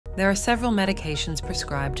There are several medications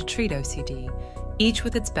prescribed to treat OCD, each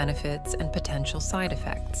with its benefits and potential side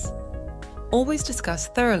effects. Always discuss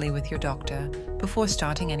thoroughly with your doctor before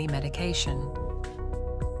starting any medication.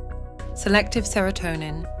 Selective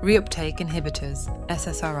serotonin reuptake inhibitors,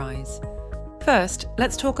 SSRIs. First,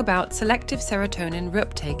 let's talk about selective serotonin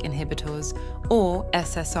reuptake inhibitors, or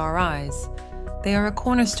SSRIs. They are a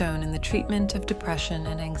cornerstone in the treatment of depression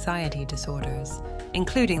and anxiety disorders,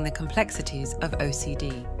 including the complexities of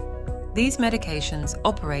OCD. These medications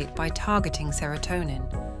operate by targeting serotonin,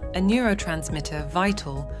 a neurotransmitter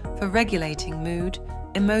vital for regulating mood,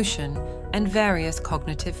 emotion, and various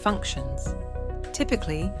cognitive functions.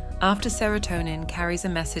 Typically, after serotonin carries a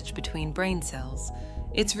message between brain cells,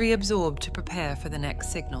 it's reabsorbed to prepare for the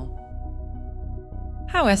next signal.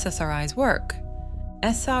 How SSRIs work?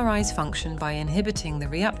 SSRIs function by inhibiting the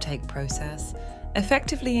reuptake process,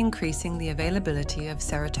 effectively increasing the availability of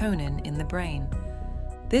serotonin in the brain.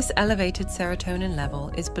 This elevated serotonin level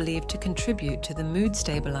is believed to contribute to the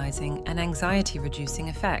mood-stabilizing and anxiety-reducing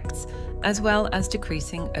effects, as well as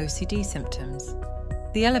decreasing OCD symptoms.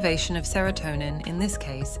 The elevation of serotonin in this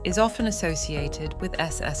case is often associated with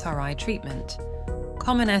SSRI treatment.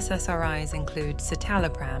 Common SSRIs include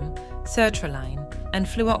Citalopram, Sertraline, and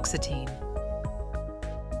Fluoxetine.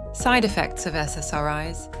 Side effects of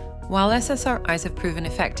SSRIs. While SSRIs have proven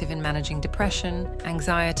effective in managing depression,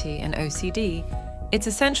 anxiety, and OCD, it's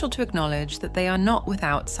essential to acknowledge that they are not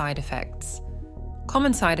without side effects.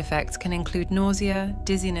 Common side effects can include nausea,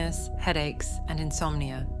 dizziness, headaches, and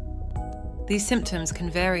insomnia. These symptoms can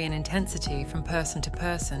vary in intensity from person to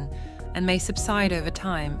person and may subside over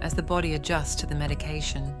time as the body adjusts to the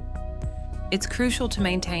medication. It's crucial to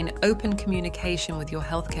maintain open communication with your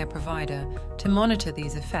healthcare provider to monitor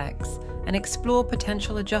these effects and explore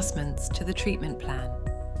potential adjustments to the treatment plan.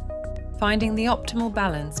 Finding the optimal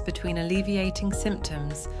balance between alleviating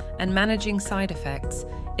symptoms and managing side effects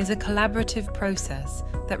is a collaborative process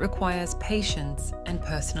that requires patience and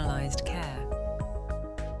personalized care.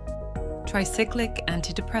 Tricyclic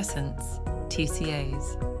antidepressants,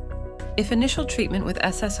 TCAs. If initial treatment with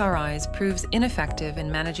SSRIs proves ineffective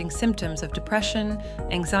in managing symptoms of depression,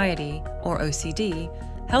 anxiety, or OCD,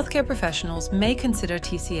 healthcare professionals may consider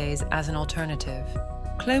TCAs as an alternative.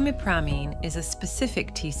 Clomipramine is a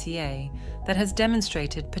specific TCA that has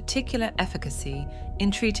demonstrated particular efficacy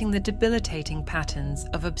in treating the debilitating patterns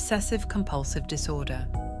of obsessive-compulsive disorder.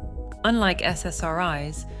 Unlike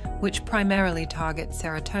SSRIs, which primarily target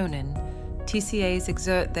serotonin, TCAs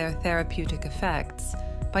exert their therapeutic effects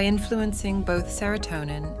by influencing both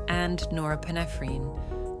serotonin and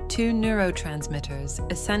norepinephrine, two neurotransmitters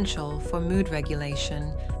essential for mood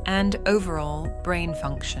regulation and overall brain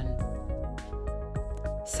function.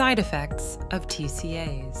 Side effects of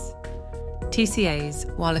TCAs.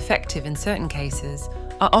 TCAs, while effective in certain cases,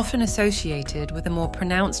 are often associated with a more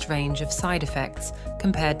pronounced range of side effects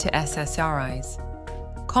compared to SSRIs.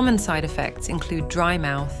 Common side effects include dry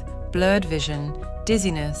mouth, blurred vision,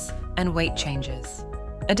 dizziness, and weight changes.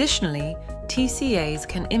 Additionally, TCAs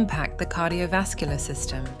can impact the cardiovascular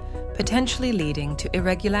system, potentially leading to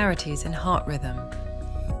irregularities in heart rhythm.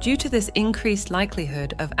 Due to this increased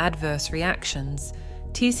likelihood of adverse reactions,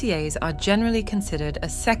 TCAs are generally considered a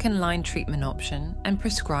second-line treatment option and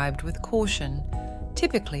prescribed with caution,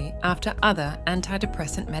 typically after other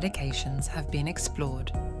antidepressant medications have been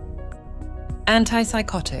explored.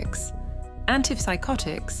 Antipsychotics.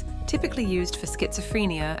 Antipsychotics, typically used for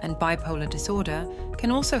schizophrenia and bipolar disorder,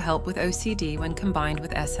 can also help with OCD when combined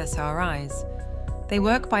with SSRIs. They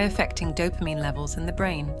work by affecting dopamine levels in the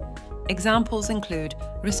brain. Examples include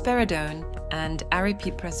risperidone and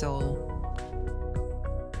aripiprazole.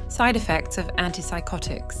 Side effects of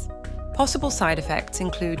antipsychotics. Possible side effects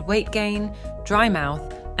include weight gain, dry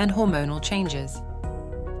mouth, and hormonal changes.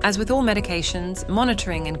 As with all medications,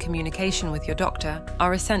 monitoring and communication with your doctor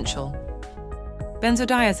are essential.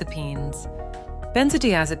 Benzodiazepines.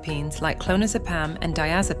 Benzodiazepines like clonazepam and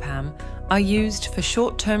diazepam are used for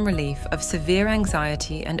short-term relief of severe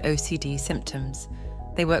anxiety and OCD symptoms.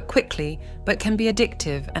 They work quickly but can be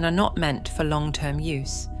addictive and are not meant for long-term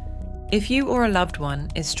use. If you or a loved one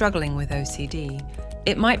is struggling with OCD,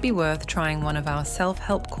 it might be worth trying one of our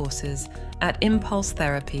self-help courses at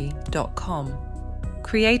impulsetherapy.com.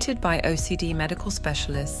 Created by OCD medical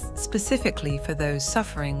specialists specifically for those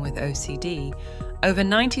suffering with OCD, over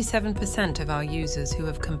 97% of our users who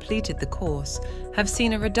have completed the course have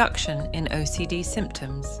seen a reduction in OCD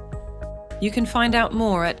symptoms. You can find out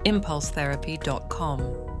more at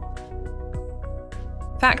impulsetherapy.com.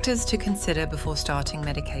 Factors to consider before starting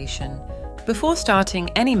medication. Before starting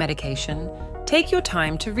any medication, take your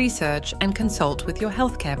time to research and consult with your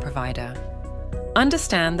healthcare provider.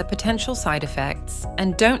 Understand the potential side effects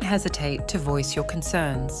and don't hesitate to voice your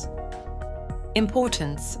concerns.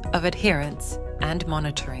 Importance of adherence and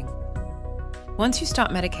monitoring. Once you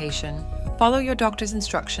start medication, follow your doctor's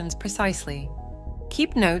instructions precisely.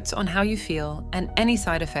 Keep notes on how you feel and any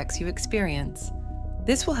side effects you experience.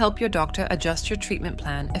 This will help your doctor adjust your treatment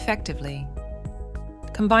plan effectively.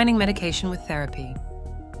 Combining medication with therapy.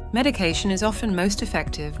 Medication is often most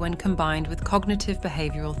effective when combined with cognitive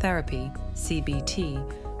behavioral therapy,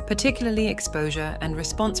 CBT, particularly exposure and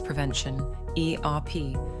response prevention,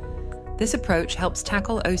 ERP. This approach helps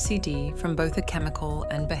tackle OCD from both a chemical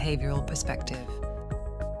and behavioral perspective.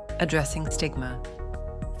 Addressing stigma.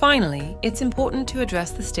 Finally, it's important to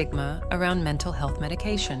address the stigma around mental health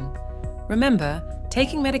medication. Remember,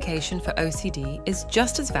 taking medication for OCD is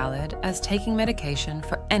just as valid as taking medication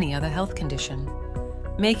for any other health condition.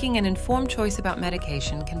 Making an informed choice about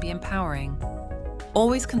medication can be empowering.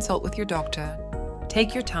 Always consult with your doctor,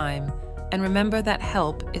 take your time, and remember that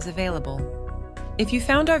help is available. If you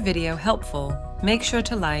found our video helpful, make sure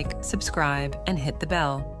to like, subscribe, and hit the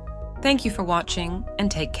bell. Thank you for watching,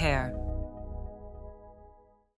 and take care.